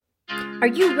Are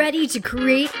you ready to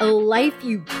create a life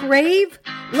you crave?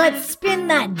 Let's spin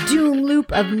that doom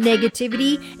loop of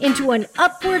negativity into an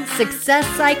upward success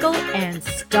cycle and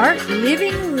start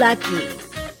living lucky.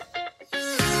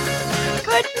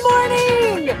 Good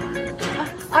morning!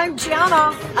 I'm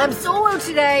Gianna. I'm solo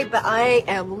today, but I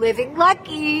am living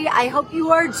lucky. I hope you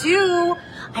are too.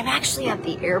 I'm actually at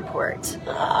the airport.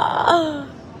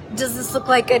 Does this look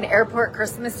like an airport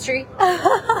Christmas tree?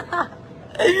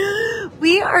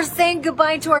 We are saying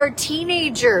goodbye to our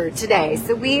teenager today.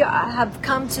 So we have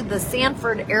come to the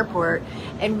Sanford airport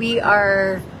and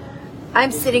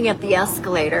I'm sitting at the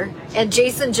escalator and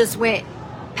Jason just went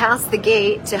past the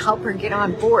gate to help her get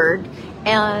on board.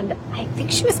 And I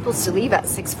think she was supposed to leave at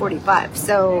 6:45.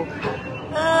 So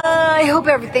I hope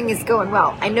everything is going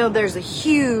well. I know there's a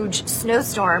huge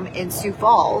snowstorm in Sioux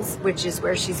Falls, which is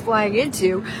where she's flying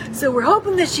into. So we're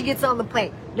hoping that she gets on the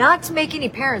plane. Not to make any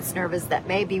parents nervous that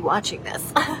may be watching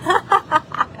this.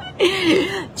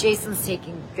 Jason's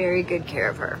taking very good care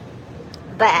of her.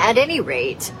 But at any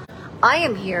rate, I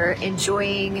am here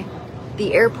enjoying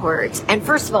the airport. And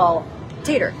first of all,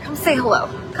 Tater, come say hello.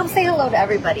 Come say hello to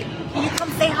everybody. Can you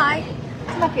come say hi?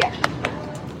 Come up here.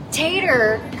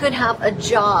 Tater could have a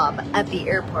job at the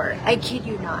airport. I kid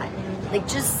you not. Like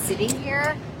just sitting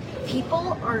here,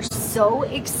 people are so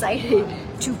excited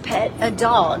to pet a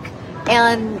dog.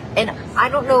 And I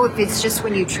don't know if it's just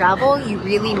when you travel, you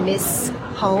really miss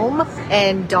home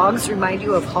and dogs remind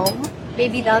you of home.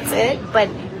 Maybe that's it. But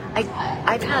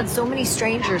I've had so many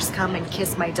strangers come and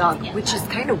kiss my dog, which is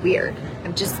kind of weird.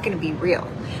 I'm just going to be real.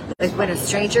 Like when a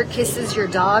stranger kisses your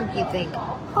dog, you think,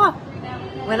 huh,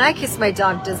 when I kiss my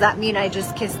dog, does that mean I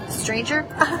just kissed the stranger?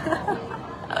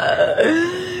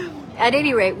 At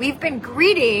any rate, we've been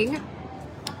greeting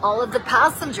all of the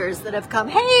passengers that have come.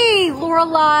 Hey,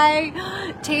 Lorelai.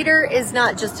 Tater is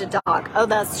not just a dog. Oh,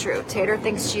 that's true. Tater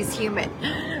thinks she's human.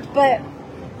 But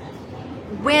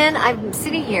when I'm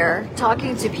sitting here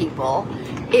talking to people,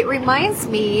 it reminds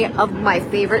me of my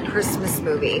favorite Christmas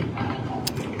movie.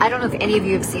 I don't know if any of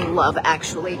you have seen Love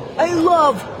Actually. I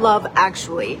love Love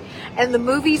Actually. And the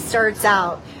movie starts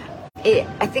out,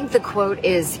 I think the quote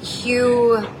is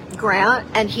Hugh Grant,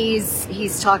 and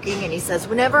he's talking and he says,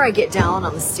 whenever I get down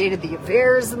on the state of the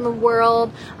affairs in the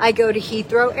world, I go to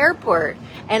Heathrow Airport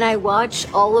and I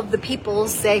watch all of the people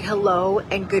say hello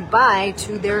and goodbye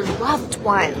to their loved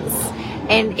ones.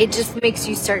 And it just makes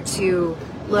you start to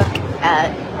look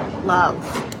at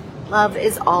love. Love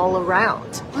is all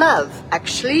around. Love,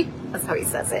 actually. That's how he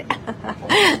says it.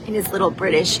 In his little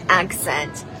British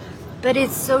accent. But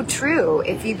it's so true.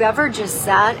 If you've ever just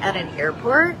sat at an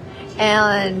airport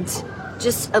and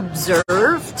just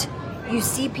observed, you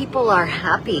see people are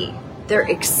happy. They're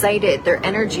excited. Their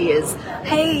energy is,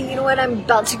 hey, you know what? I'm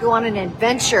about to go on an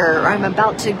adventure. Or I'm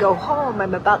about to go home.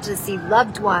 I'm about to see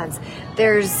loved ones.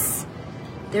 There's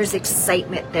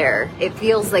excitement there. It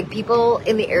feels like people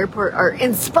in the airport are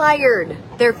inspired.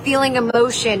 They're feeling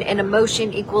emotion, and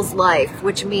emotion equals life,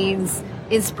 which means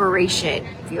inspiration,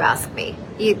 if you ask me.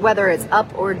 Whether it's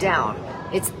up or down,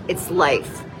 it's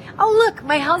life. Oh, look,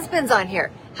 my husband's on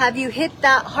here. Have you hit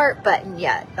that heart button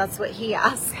yet? That's what he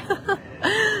asked.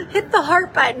 Hit the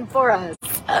heart button for us.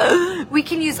 We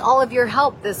can use all of your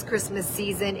help this Christmas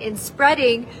season in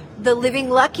spreading the living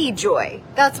lucky joy.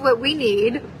 That's what we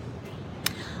need.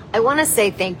 I want to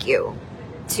say thank you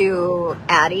to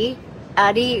Addie.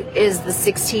 Addie is the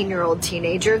 16-year-old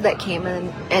teenager that came in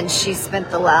and she spent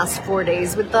the last 4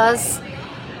 days with us.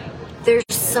 There's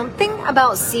something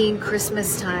about seeing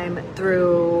Christmas time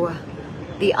through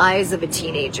the eyes of a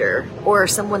teenager or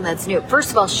someone that's new.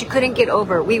 First of all, she couldn't get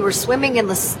over. We were swimming in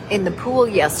the pool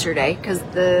yesterday because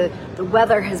the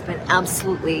weather has been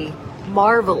absolutely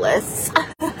marvelous.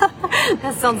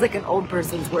 That sounds like an old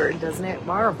person's word, doesn't it?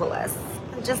 Marvelous.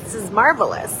 Just as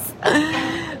marvelous.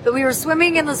 But we were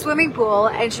swimming in the swimming pool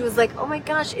and she was like, oh my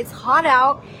gosh, it's hot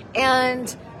out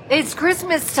and it's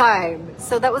Christmas time.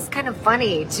 So that was kind of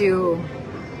funny to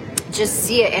just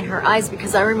see it in her eyes,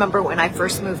 because I remember when I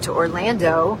first moved to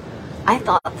Orlando, I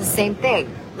thought the same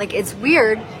thing. Like, it's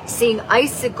weird seeing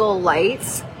icicle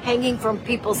lights hanging from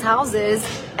people's houses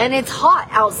and it's hot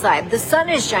outside. The sun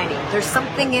is shining. There's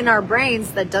something in our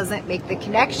brains that doesn't make the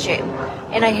connection.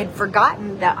 And I had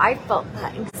forgotten that I felt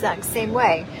that exact same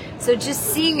way. So just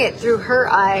seeing it through her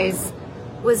eyes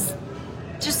was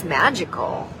just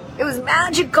magical. It was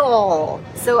magical.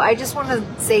 So I just want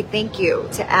to say thank you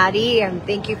to Addie and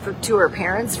thank you to her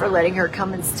parents for letting her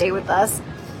come and stay with us.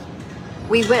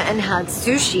 We went and had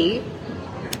sushi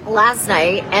last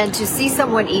night, and to see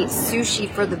someone eat sushi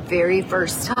for the very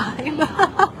first time,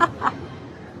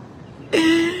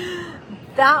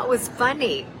 that was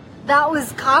funny. That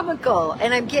was comical,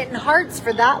 and I'm getting hearts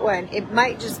for that one. It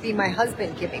might just be my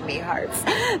husband giving me hearts.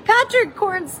 Patrick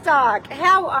Cornstalk,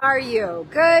 how are you?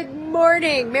 Good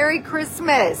morning. Merry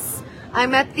Christmas.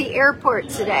 I'm at the airport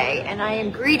today, and I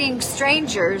am greeting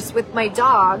strangers with my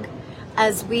dog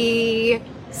as we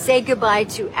say goodbye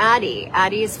to Addie.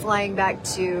 Addie is flying back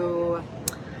to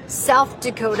South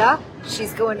Dakota.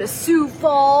 She's going to Sioux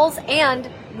Falls, and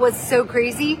what's so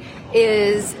crazy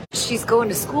is she's going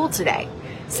to school today.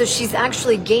 So she's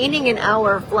actually gaining an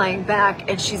hour flying back,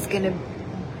 and she's going to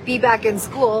be back in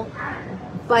school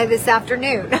by this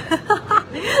afternoon.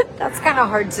 That's kind of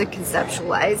hard to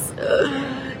conceptualize.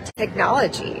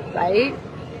 Technology, right?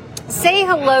 Say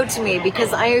hello to me,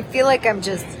 because I feel like I'm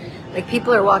just, like,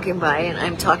 people are walking by and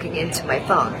I'm talking into my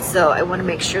phone. So I want to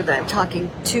make sure that I'm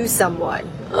talking to someone.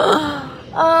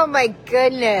 Oh my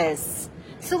goodness.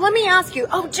 So let me ask you,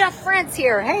 Jeff Friend's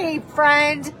here. Hey,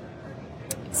 friend.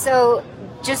 So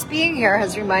just being here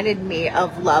has reminded me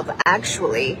of Love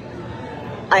Actually.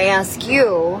 I ask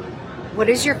you, what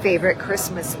is your favorite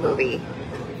Christmas movie?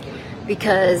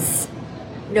 Because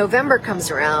November comes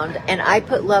around and I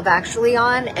put Love Actually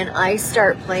on and I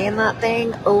start playing that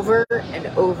thing over and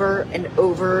over and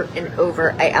over and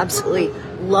over. I absolutely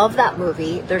love that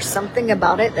movie. There's something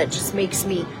about it that just makes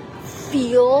me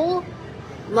feel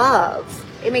love.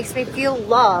 It makes me feel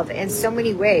love in so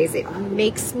many ways. It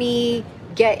makes me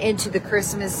get into the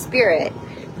Christmas spirit.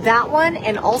 That one,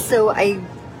 and also I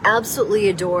absolutely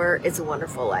adore It's a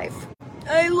Wonderful Life.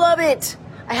 I love it.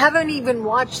 I haven't even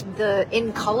watched the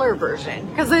in color version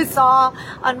because I saw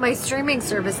on my streaming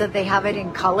service that they have it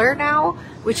in color now,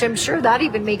 which I'm sure that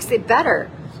even makes it better.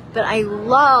 But I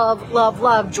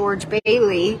love George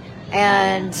Bailey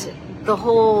and the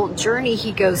whole journey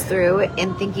he goes through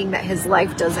in thinking that his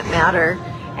life doesn't matter,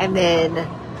 and then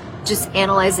just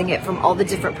analyzing it from all the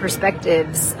different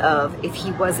perspectives of if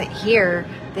he wasn't here,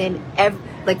 then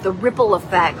like the ripple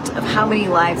effect of how many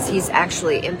lives he's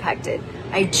actually impacted.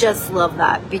 I just love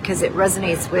that because it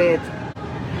resonates with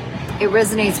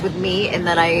me, and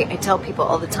that I tell people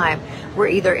all the time, we're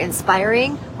either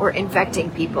inspiring or infecting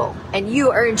people, and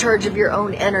you are in charge of your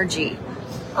own energy.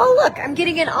 Oh look, I'm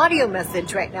getting an audio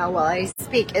message right now while I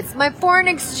speak. It's my foreign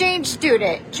exchange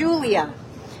student, Julia.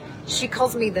 She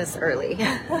calls me this early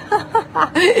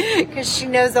because she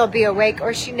knows I'll be awake,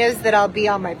 or she knows that I'll be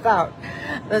on my phone.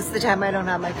 Most of the time I don't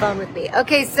have my phone with me.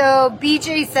 Okay, so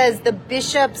BJ says The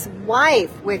Bishop's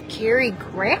Wife with Cary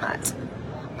Grant.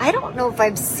 I don't know if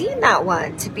I've seen that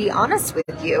one, to be honest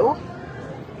with you.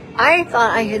 I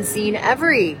thought I had seen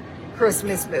every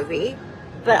Christmas movie,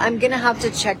 but I'm going to have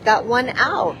to check that one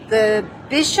out. The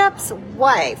Bishop's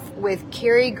Wife with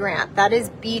Cary Grant. That is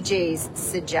BJ's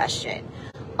suggestion.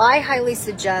 I highly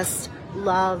suggest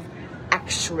Love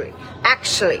Actually.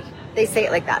 Actually, they say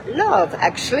it like that. Love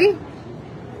Actually.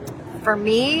 For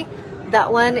me,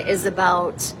 that one is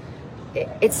about,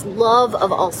 it's love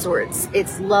of all sorts.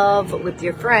 It's love with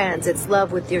your friends. It's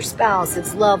love with your spouse.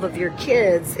 It's love of your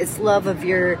kids. It's love of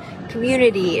your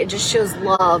community. It just shows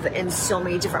love in so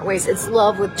many different ways. It's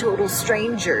love with total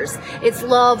strangers. It's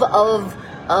love of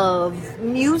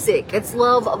music. It's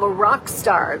love of a rock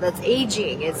star that's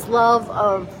aging. It's love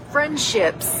of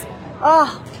friendships.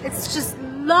 Oh, it's just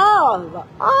love.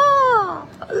 Oh,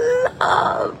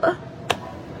 love.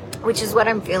 Which is what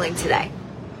I'm feeling today.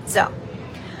 So,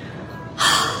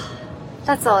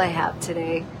 that's all I have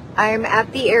today. I'm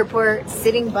at the airport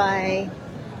sitting by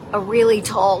a really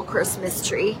tall Christmas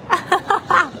tree.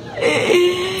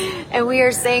 And we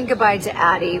are saying goodbye to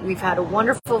Addie. We've had a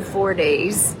wonderful 4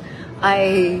 days.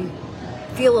 I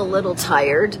feel a little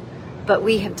tired, but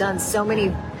we have done so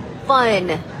many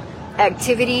fun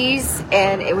activities,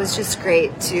 and it was just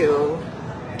great to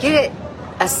get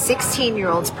a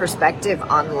 16-year-old's perspective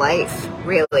on life,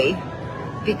 really,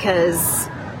 because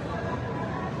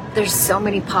there's so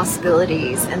many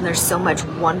possibilities, and there's so much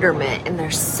wonderment, and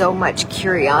there's so much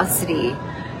curiosity,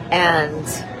 and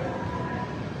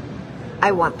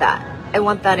I want that. I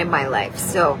want that in my life.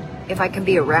 So if I can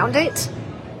be around it,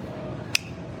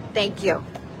 thank you.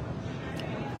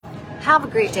 Have a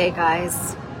great day,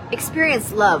 guys.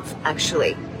 Experience love,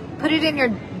 actually. Put it in your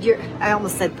I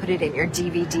almost said put it in your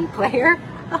DVD player.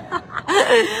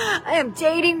 I am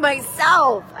dating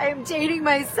myself.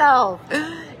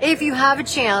 If you have a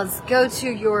chance, go to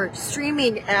your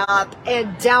streaming app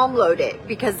and download it,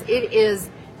 because it is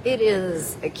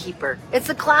a keeper. It's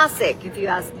a classic, if you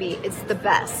ask me. It's the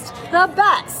best.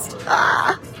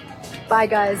 Bye,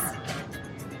 guys.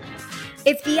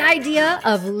 If the idea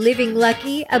of living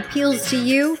lucky appeals to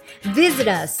you, visit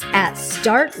us at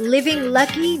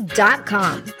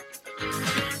startlivinglucky.com.